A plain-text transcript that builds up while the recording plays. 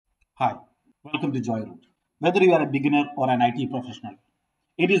Hi, welcome to Joyroute. Whether you are a beginner or an IT professional,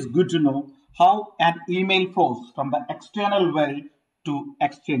 it is good to know how an email flows from the external world to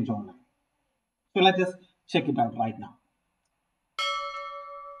Exchange Online. So let us check it out right now.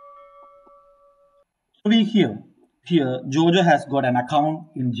 So here Jojo has got an account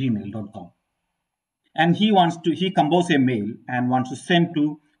in gmail.com and he compose a mail and wants to send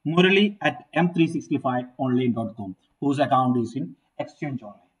to murali at m365online.com whose account is in Exchange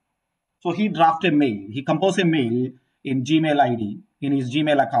Online. So he drafted a mail. He composed a mail in Gmail ID in his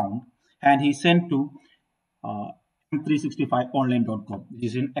Gmail account, and he sent to m365online.com, which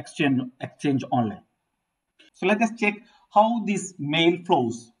is in Exchange Online. So let us check how this mail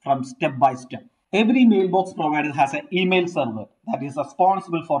flows from step by step. Every mailbox provider has an email server that is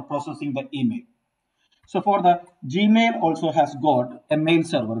responsible for processing the email. So for the Gmail also has got a mail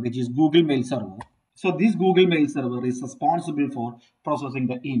server, which is Google Mail Server. So this Google Mail Server is responsible for processing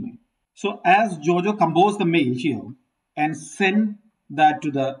the email. So as Jojo composed the mail here and sent that to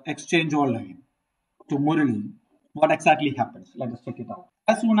the Exchange Online to Murali, what exactly happens? Let us check it out.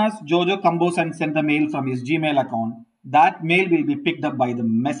 As soon as Jojo composed and sent the mail from his Gmail account, that mail will be picked up by the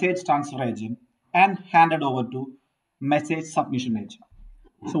message transfer agent and handed over to message submission agent.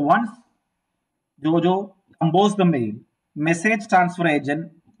 So once Jojo composed the mail, message transfer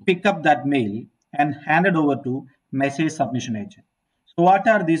agent pick up that mail and handed over to message submission agent. So what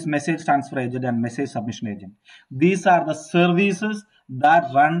are these message transfer agent and message submission agent? These are the services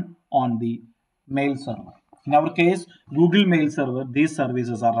that run on the mail server. In our case, Google Mail Server, these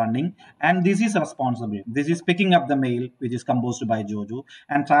services are running and this is responsible. This is picking up the mail which is composed by Jojo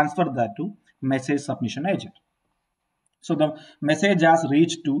and transfer that to message submission agent. So the message has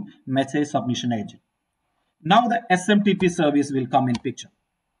reached to message submission agent. Now the SMTP service will come in picture.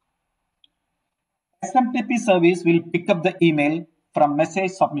 SMTP service will pick up the email from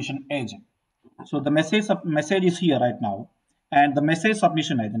message submission agent. So the message is here right now, and the message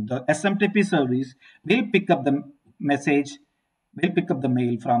submission agent, the SMTP service will pick up the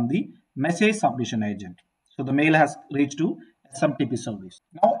mail from the message submission agent. So the mail has reached to SMTP service.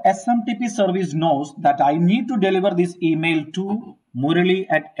 Now SMTP service knows that I need to deliver this email to murali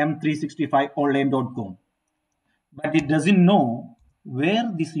at m365online.com, but it doesn't know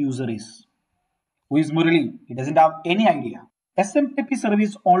where this user is. Who is Murali? He doesn't have any idea. SMTP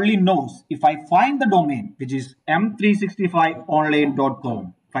service only knows if I find the domain, which is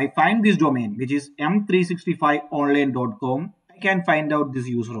m365online.com. If I find this domain, which is m365online.com, I can find out this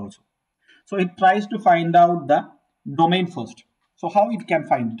user also. So it tries to find out the domain first. So how it can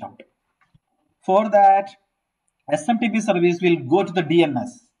find it out? For that, SMTP service will go to the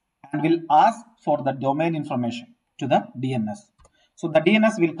DNS and will ask for the domain information to the DNS. So the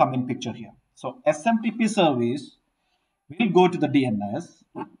DNS will come in picture here. So SMTP service will go to the DNS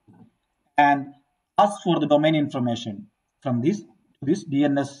and ask for the domain information from this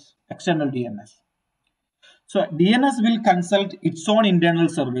DNS, external DNS. So DNS will consult its own internal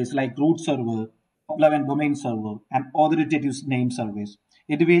service like root server, top-level domain server, and authoritative name service.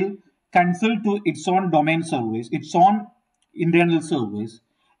 It will consult to its own domain service, its own internal service,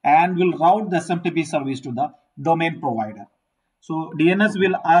 and will route the SMTP service to the domain provider. So DNS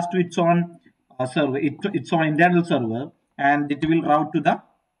will ask to its own server, its own internal server, and it will route to the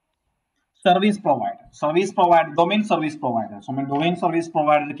service provider, domain service provider. So domain service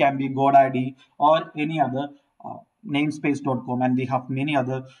provider can be GoDaddy or any other namespace.com, and we have many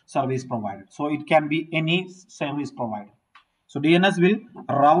other service providers. So it can be any service provider. So DNS will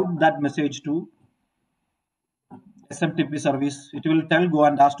route that message to SMTP service. It will tell go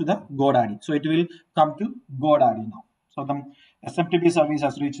and ask to the GoDaddy. So it will come to GoDaddy now. So the SMTP service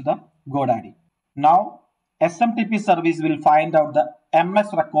has reached the GoDaddy. Now SMTP service will find out the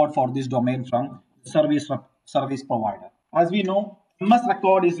MS record for this domain from service provider. As we know, MS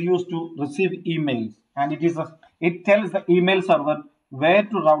record is used to receive emails, and it tells the email server where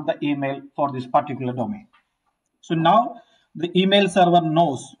to route the email for this particular domain. So now the email server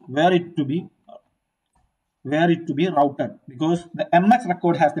knows where it to be routed, because the MS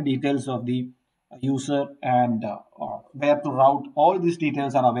record has the details of the user and where to route. All these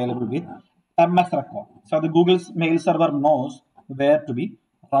details are available with MS record. So the Google's mail server knows where to be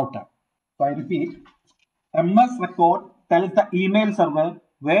routed. So I repeat, MS record tells the email server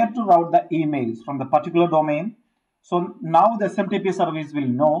where to route the emails from the particular domain. So now the SMTP service will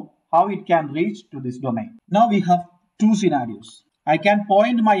know how it can reach to this domain. Now we have two scenarios. I can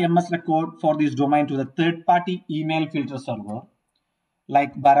point my MS record for this domain to the third-party email filter server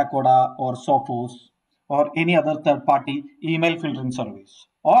like Barracuda or Sophos or any other third-party email filtering service.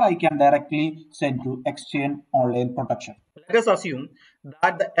 or I can directly send to Exchange Online Protection. Let us assume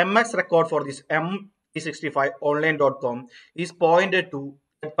that the MX record for this m365online.com is pointed to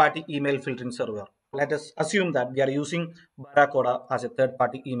third-party email filtering server. Let us assume that we are using Barracuda as a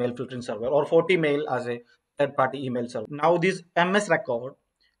third-party email filtering server or 40mail as a third-party email server. Now this MS record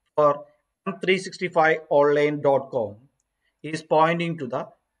for m365online.com is pointing to the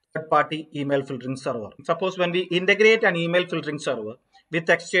third-party email filtering server. Suppose when we integrate an email filtering server with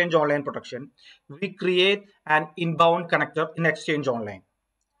Exchange Online Protection, we create an inbound connector in Exchange Online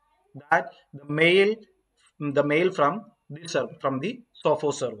that the mail from the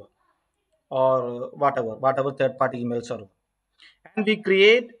Sophos server or whatever third-party email server, and we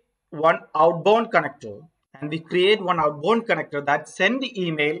create one outbound connector that send the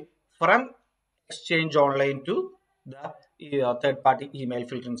email from Exchange Online to the third-party email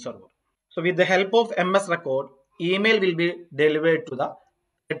filtering server. So with the help of MS record, email will be delivered to the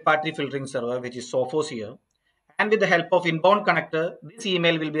third-party filtering server, which is Sophos here. And with the help of inbound connector, this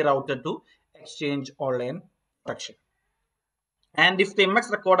email will be routed to Exchange Online Protection. And if the MS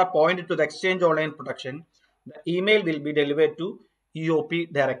record are pointed to the Exchange Online Protection, the email will be delivered to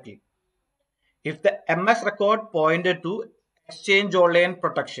EOP directly. If the MS record pointed to Exchange Online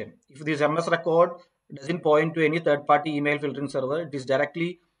Protection, if this MS record doesn't point to any third-party email filtering server, it is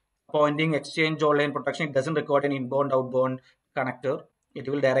directly pointing Exchange Online Protection. It doesn't record an inbound, outbound connector. It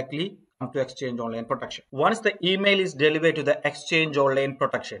will directly come to Exchange Online Protection. Once the email is delivered to the Exchange Online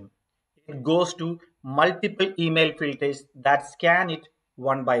Protection, it goes to multiple email filters that scan it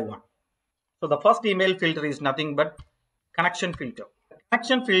one by one. So the first email filter is nothing but connection filter.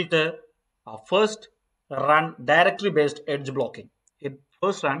 Connection filter first run directory-based edge blocking. It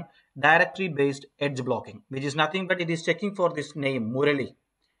first run directory-based edge blocking, which is nothing but it is checking for this name murali,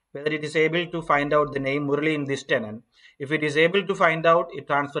 whether it is able to find out the name murali in this tenant. If it is able to find out, it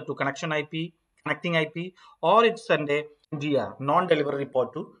transfer to connection IP, connecting IP, or it send a NDR, non-delivery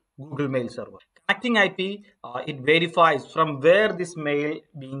report to Google Mail server. Connecting IP, it verifies from where this mail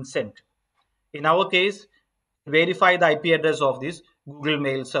being sent. In our case, verify the IP address of this Google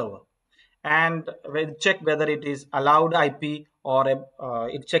Mail server, and we'll check whether it is allowed IP or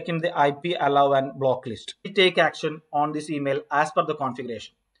it check in the IP allow and block list. We take action on this email as per the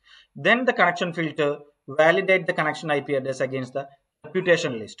configuration. Then the connection filter validate the connection IP address against the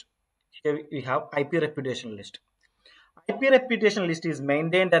reputation list. Here we have IP reputation list. IP reputation list is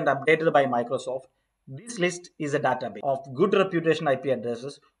maintained and updated by Microsoft. This list is a database of good reputation IP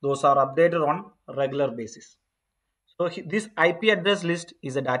addresses. Those are updated on regular basis. So this IP address list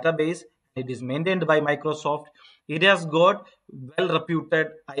is a database. It is maintained by Microsoft. It has got well reputed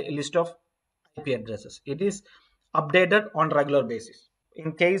list of IP addresses. It is updated on regular basis.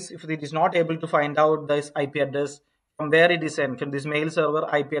 In case if it is not able to find out this IP address from where it is sent, from this mail server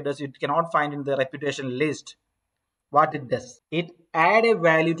IP address, it cannot find in the reputation list. What it does, it add a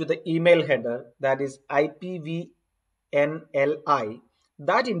value to the email header, that is IPVNLI,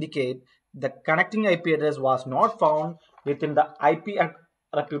 that indicate the connecting IP address was not found within the IP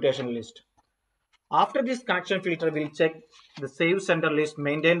reputation list. After this connection filter will check the save sender list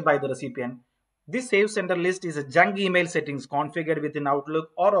maintained by the recipient. This save sender list is a junk email settings configured within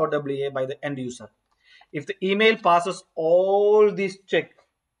Outlook or OWA by the end user. If the email passes all these checks,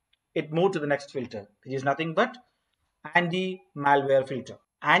 it moves to the next filter, which is nothing but anti-malware filter.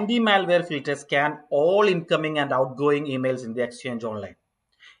 Anti-malware filter scan all incoming and outgoing emails in the Exchange Online.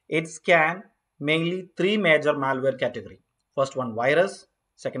 It scans mainly three major malware categories. First one virus,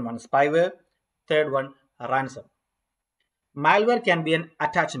 second one spyware, third one ransom. Malware can be an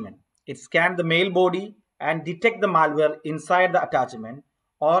attachment. It scans the mail body and detect the malware inside the attachment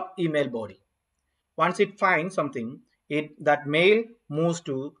or email body. Once it finds something, that mail moves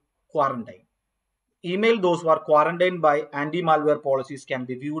to quarantine. Email those who are quarantined by anti-malware policies can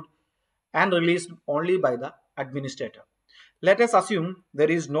be viewed and released only by the administrator. Let us assume there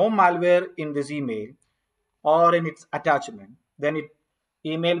is no malware in this email or in its attachment. Then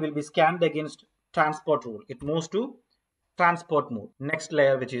email will be scanned against transport rule. It moves to transport mode. Next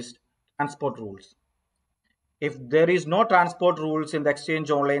layer, which is transport rules. If there is no transport rules in the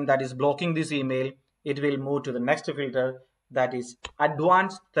Exchange Online that is blocking this email, it will move to the next filter, that is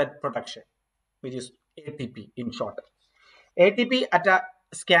advanced threat protection, which is ATP in short. ATP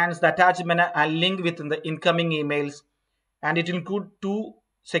scans the attachment and link within the incoming emails, and it includes two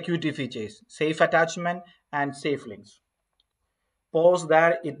security features, safe attachment and safe links. Pause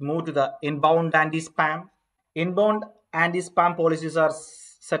there, it moved to the inbound anti-spam. Inbound anti-spam policies are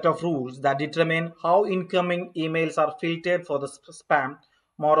set of rules that determine how incoming emails are filtered for the spam.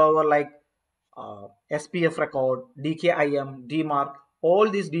 Moreover, like SPF record, DKIM, DMARC, all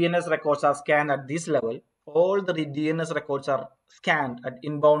these DNS records are scanned at this level. All the DNS records are scanned at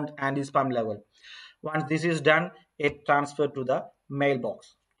inbound anti-spam level. Once this is done, it transferred to the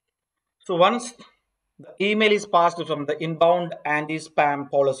mailbox. So once the email is passed from the inbound anti-spam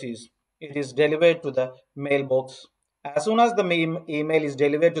policies, it is delivered to the mailbox. As soon as the email is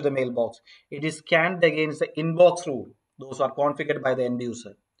delivered to the mailbox, it is scanned against the inbox rule. Those are configured by the end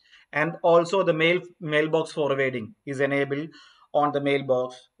user. And also the mailbox forwarding is enabled on the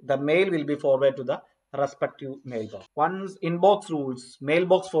mailbox. The mail will be forwarded to the respective mailbox. Once inbox rules,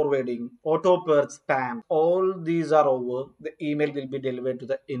 mailbox forwarding, auto purge, spam, all these are over, the email will be delivered to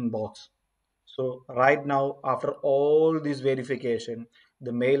the inbox. So right now, after all this verification,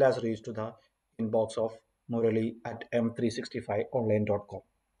 the mail has reached to the inbox of Murali at m365online.com.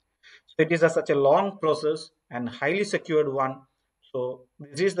 So it is such a long process and highly secured one. So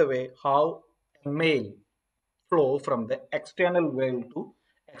this is the way how mail flow from the external world to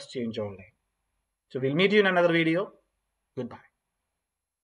Exchange Online. So we'll meet you in another video. Goodbye.